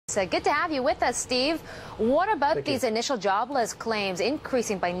Good to have you with us, Steve. What about Thank these you. initial jobless claims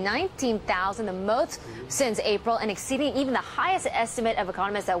increasing by 19,000, the most since April, and exceeding even the highest estimate of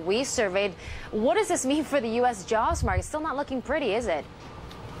economists that we surveyed? What does this mean for the U.S. jobs market? Still not looking pretty, is it?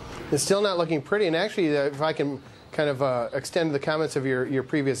 It's still not looking pretty. And actually, if I can kind of extend the comments of your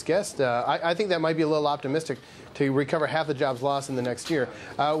previous guest, I think that might be a little optimistic to recover half the jobs lost in the next year.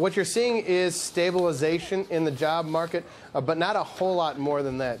 What you're seeing is stabilization in the job market, but not a whole lot more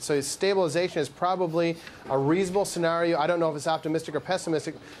than that. So stabilization is probably a reasonable scenario. I don't know if it's optimistic or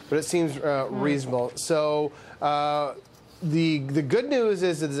pessimistic, but it seems reasonable. So the good news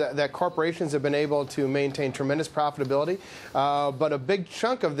is that corporations have been able to maintain tremendous profitability, but a big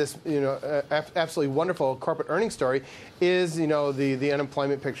chunk of this, absolutely wonderful corporate earnings story is, the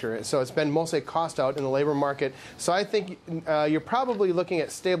unemployment picture. So it's been mostly a cost out in the labor market. So I think you're probably looking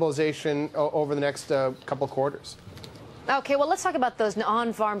at stabilization over the next couple quarters. Okay, well, let's talk about those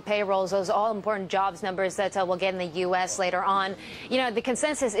non-farm payrolls, those all-important jobs numbers that we'll get in the U.S. later on. The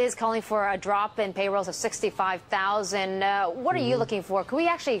consensus is calling for a drop in payrolls of 65,000. What are you looking for? Can we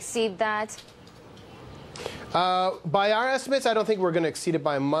actually exceed that? By our estimates, I don't think we're going to exceed it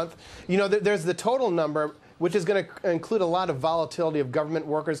by a month. There's the total number, which is going to include a lot of volatility of government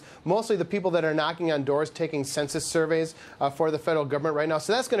workers, mostly the people that are knocking on doors taking census surveys for the federal government right now.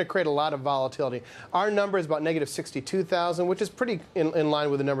 So that's going to create a lot of volatility. Our number is about negative 62,000, which is pretty in line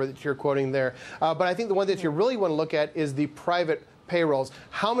with the number that you're quoting there. But I think the one that you really want to look at is the private payrolls.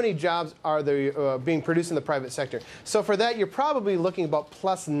 How many jobs are there being produced in the private sector? So for that, you're probably looking about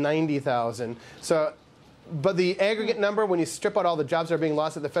plus 90,000. But the aggregate number, when you strip out all the jobs that are being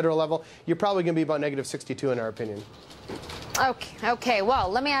lost at the federal level, you're probably going to be about negative 62 in our opinion. Okay. Well,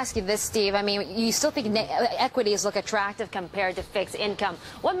 let me ask you this, Steve. I mean, you still think equities look attractive compared to fixed income.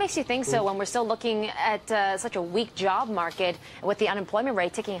 What makes you think so when we're still looking at such a weak job market with the unemployment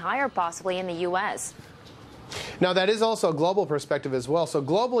rate ticking higher possibly in the U.S.? Now, that is also a global perspective as well. So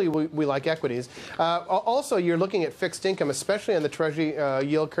globally, we like equities. Also, you're looking at fixed income, especially on the Treasury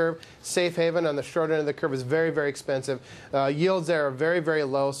yield curve. Safe haven on the short end of the curve is very, very expensive. Yields there are very, very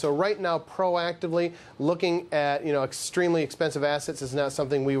low. So right now, proactively looking at extremely expensive assets is not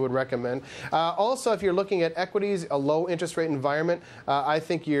something we would recommend. Also, if you're looking at equities, a low interest rate environment, I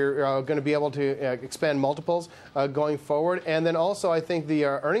think you're going to be able to expand multiples going forward. And then also, I think the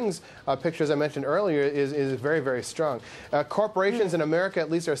earnings picture, as I mentioned earlier, is very, very strong. Corporations in America, at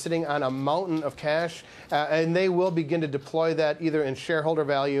least, are sitting on a mountain of cash, and they will begin to deploy that either in shareholder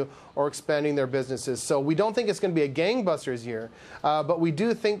value or expanding their businesses. So we don't think it's going to be a gangbusters year, but we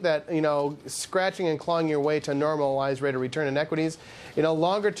do think that, scratching and clawing your way to a normalized rate of return in equities,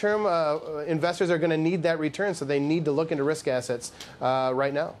 longer term, investors are going to need that return, so they need to look into risk assets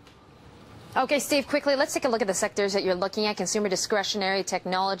right now. Okay, Steve, quickly, let's take a look at the sectors that you're looking at: consumer discretionary,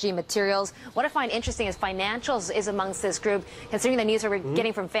 technology, materials. What I find interesting is financials is amongst this group, considering the news we're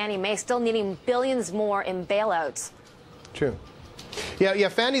getting from Fannie Mae, still needing billions more in bailouts. True. Yeah,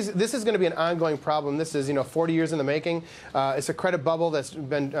 Fannie's, this is going to be an ongoing problem. This is, 40 years in the making. It's a credit bubble that's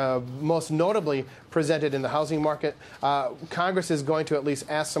been most notably presented in the housing market. Congress is going to at least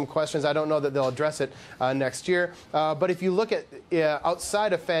ask some questions. I don't know that they'll address it next year. But if you look at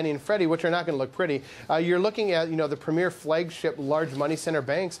outside of Fannie and Freddie, which are not going to look pretty, you're looking at, the premier flagship large money center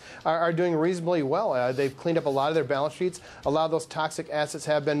banks are doing reasonably well. They've cleaned up a lot of their balance sheets. A lot of those toxic assets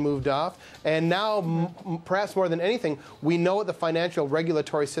have been moved off. And now, perhaps more than anything, we know what the financial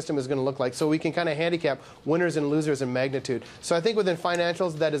regulatory system is going to look like, so we can kind of handicap winners and losers in magnitude. So I think within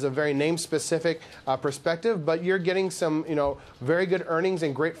financials, that is a very name-specific perspective, but you're getting some, very good earnings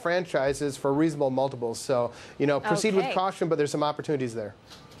and great franchises for reasonable multiples. So, proceed with caution, but there's some opportunities there.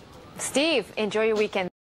 Steve, enjoy your weekend.